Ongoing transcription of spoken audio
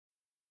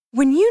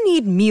When you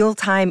need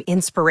mealtime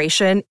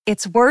inspiration,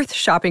 it's worth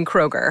shopping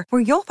Kroger,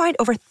 where you'll find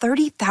over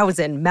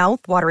 30,000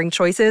 mouth-watering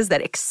choices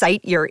that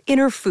excite your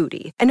inner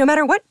foodie. And no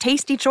matter what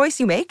tasty choice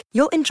you make,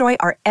 you'll enjoy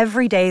our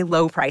everyday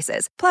low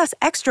prices, plus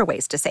extra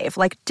ways to save,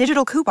 like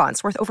digital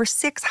coupons worth over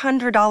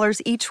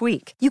 $600 each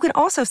week. You can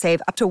also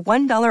save up to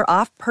 $1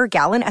 off per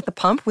gallon at the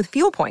pump with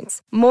fuel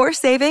points. More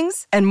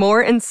savings and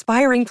more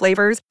inspiring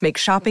flavors make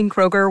shopping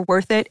Kroger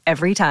worth it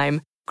every time.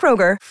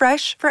 Kroger,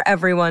 fresh for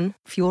everyone.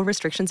 Fuel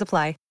restrictions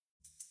apply.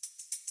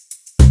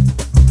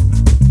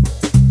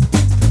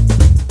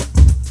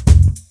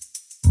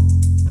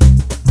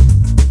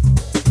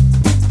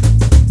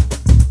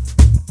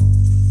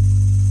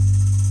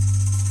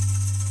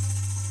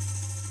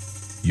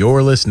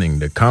 You're listening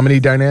to Comedy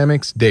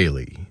Dynamics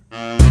Daily.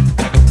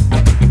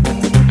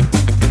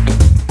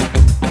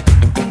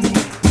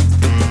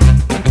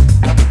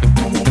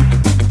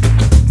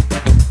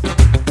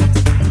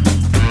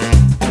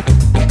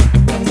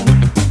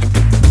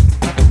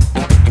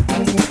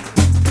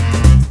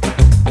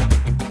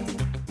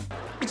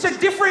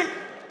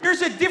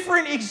 There's a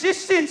different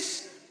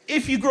existence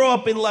if you grow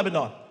up in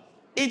Lebanon.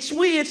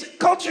 It's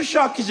culture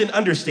shock is an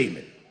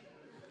understatement.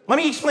 Let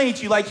me explain it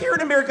to you. Like here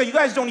in America, you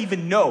guys don't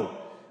even know.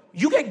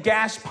 You get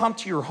gas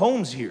pumped to your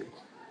homes here.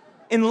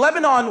 In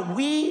Lebanon,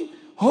 we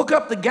hook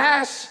up the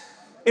gas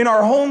in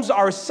our homes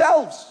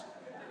ourselves.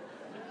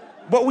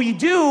 What we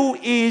do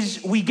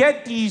is we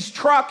get these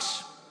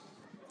trucks.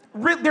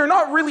 They're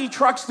not really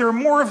trucks, they're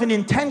more of an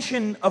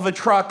intention of a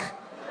truck.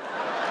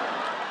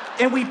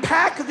 And we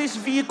pack this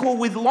vehicle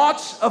with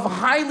lots of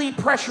highly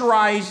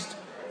pressurized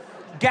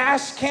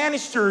gas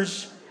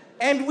canisters,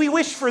 and we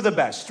wish for the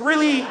best.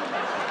 Really,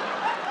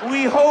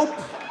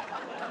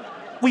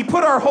 we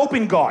put our hope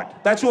in God.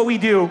 That's what we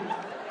do.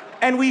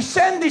 And we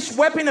send this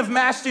weapon of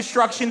mass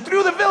destruction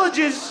through the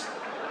villages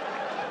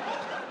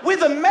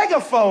with a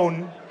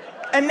megaphone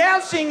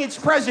announcing its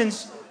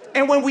presence.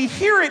 And when we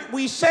hear it,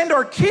 we send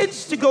our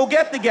kids to go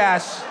get the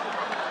gas.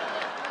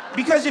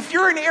 Because if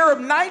you're an Arab,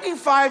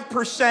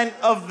 95%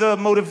 of the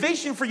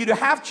motivation for you to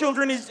have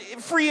children is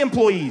free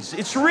employees.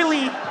 It's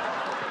really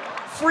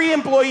free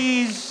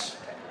employees.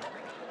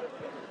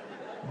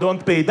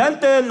 Don't pay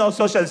dental, no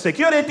social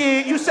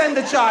security. You send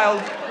the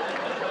child.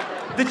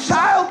 The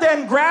child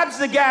then grabs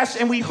the gas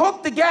and we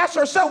hook the gas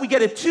ourselves. We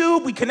get a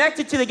tube, we connect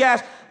it to the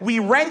gas, we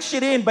wrench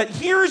it in. But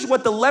here's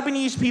what the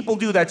Lebanese people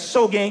do that's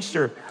so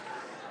gangster.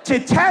 To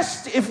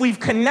test if we've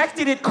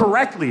connected it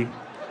correctly,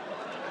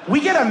 we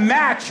get a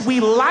match, we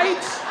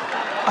light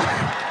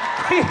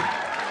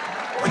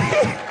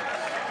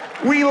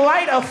we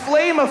light a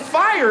flame of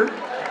fire,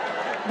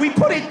 we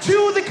put it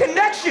to the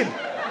connection.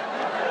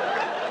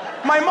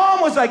 My mom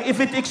was like,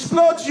 if it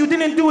explodes, you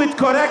didn't do it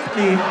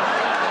correctly.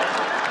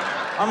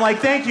 I'm like,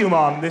 thank you,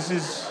 Mom, this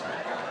is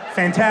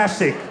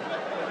fantastic.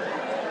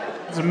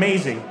 It's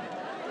amazing.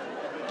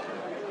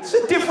 It's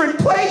a different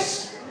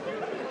place.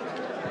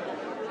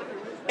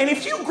 And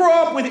if you grow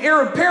up with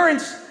Arab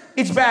parents,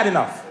 it's bad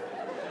enough.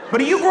 But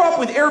if you grow up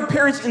with Arab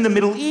parents in the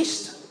Middle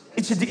East,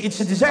 it's a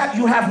disaster.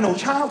 You have no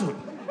childhood.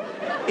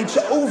 It's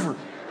over.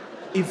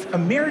 If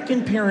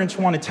American parents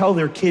want to tell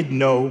their kid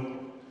no,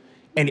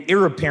 and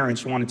Arab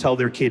parents want to tell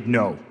their kid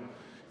no,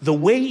 the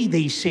way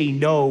they say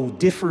no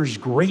differs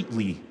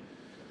greatly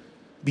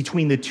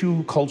between the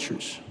two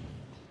cultures.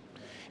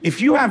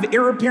 If you have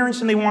Arab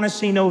parents and they want to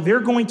say no, they're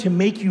going to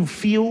make you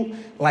feel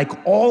like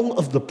all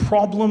of the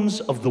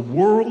problems of the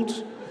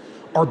world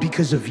are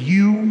because of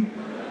you.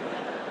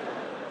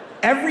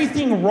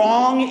 Everything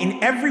wrong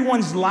in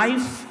everyone's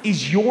life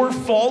is your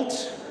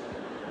fault.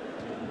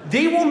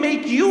 They will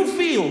make you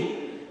feel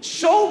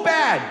so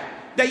bad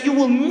that you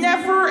will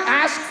never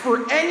ask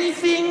for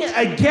anything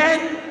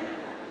again.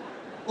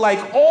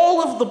 Like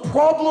all of the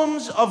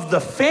problems of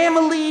the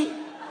family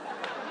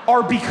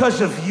are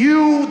because of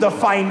you, the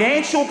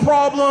financial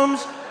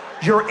problems,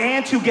 your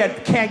aunt who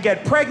can't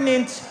get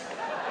pregnant.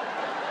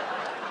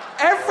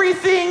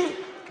 Everything,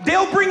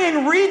 they'll bring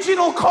in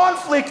regional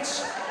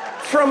conflicts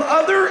from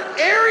other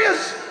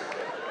areas,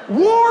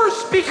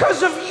 wars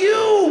because of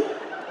you,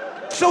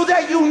 so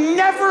that you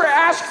never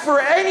ask for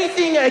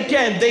anything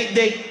again.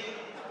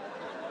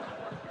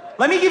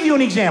 Let me give you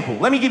an example.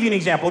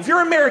 If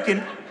you're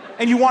American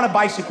and you want a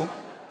bicycle,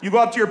 you go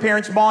up to your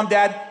parents, Mom,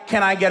 Dad,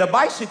 can I get a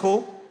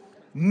bicycle?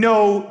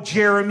 No,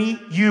 Jeremy,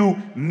 you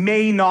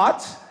may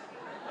not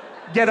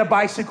get a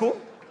bicycle.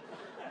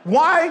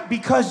 Why?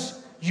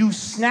 Because you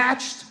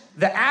snatched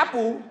the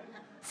apple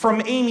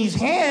from Amy's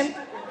hand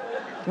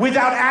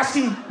without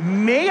asking,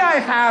 may I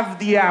have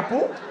the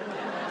apple?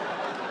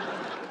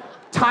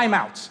 Time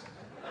out.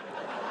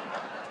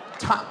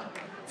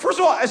 First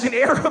of all, as an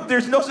Arab,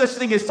 there's no such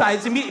thing as time.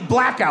 It's immediate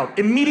blackout.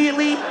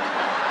 Immediately,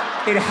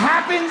 it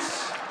happens.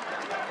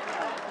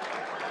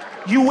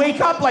 You wake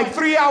up like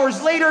 3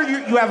 hours later,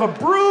 you have a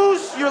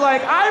bruise. You're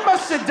like, I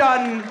must have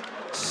done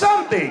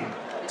something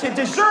to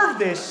deserve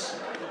this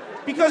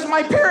because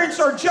my parents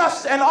are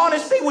just and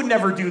honest. They would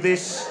never do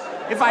this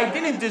if I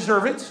didn't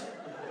deserve it.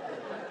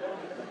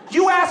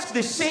 You ask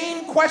the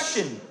same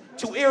question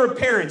to Arab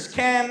parents,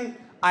 can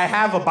I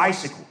have a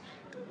bicycle?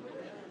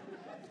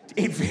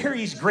 It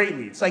varies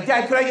greatly. It's like,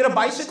 Dad, could I get a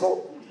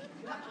bicycle?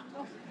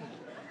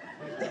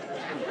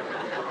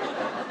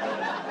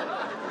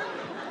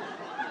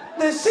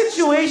 The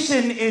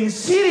situation in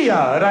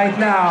Syria right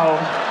now,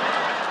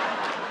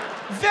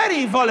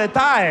 very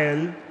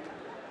volatile.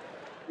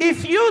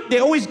 They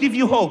always give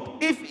you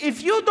hope.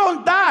 If you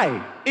don't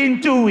die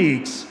in 2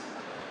 weeks,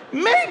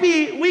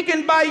 maybe we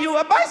can buy you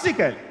a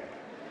bicycle.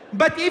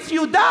 But if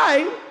you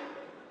die,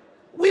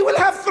 we will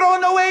have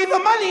thrown away the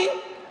money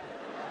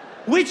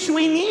which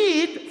we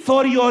need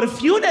for your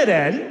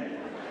funeral,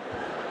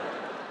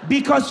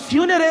 because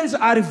funerals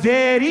are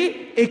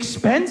very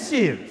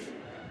expensive.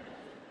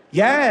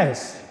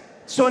 Yes.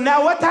 So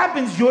now what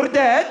happens? You're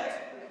dead.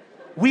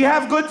 We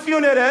have good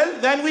funeral.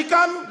 Then we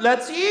come,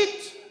 let's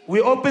eat.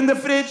 We open the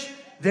fridge.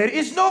 There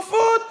is no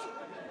food.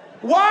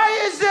 Why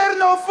is there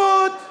no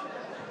food?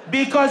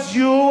 Because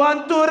you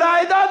want to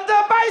ride on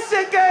the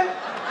bicycle.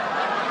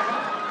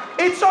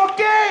 It's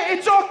okay.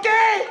 It's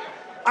okay.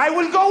 I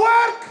will go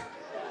work.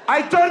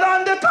 I turn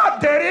on the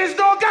top. There is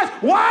no gas.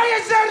 Why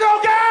is there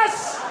no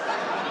gas?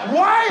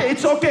 Why?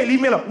 It's okay.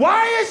 Leave me alone.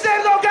 Why is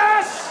there no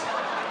gas?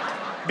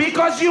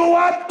 Because you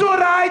want to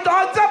ride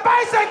on the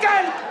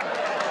bicycle.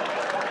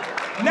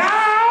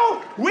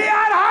 Now we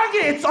are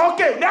hungry. It's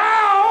okay.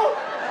 Now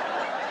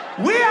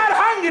we are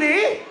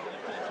hungry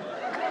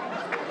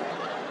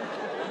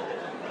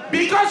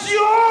because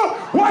you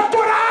want to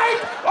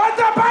ride on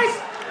the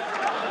bicycle.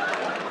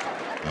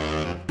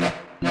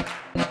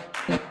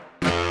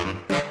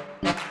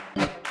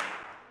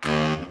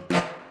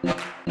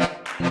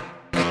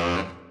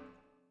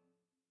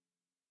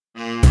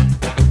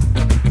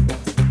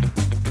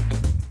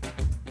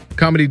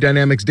 Comedy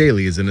Dynamics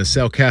Daily is an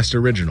Acelcast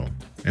original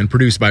and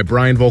produced by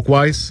Brian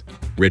Volk-Weiss,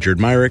 Richard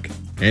Myrick,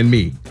 and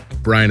me,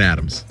 Brian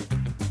Adams.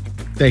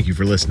 Thank you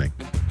for listening.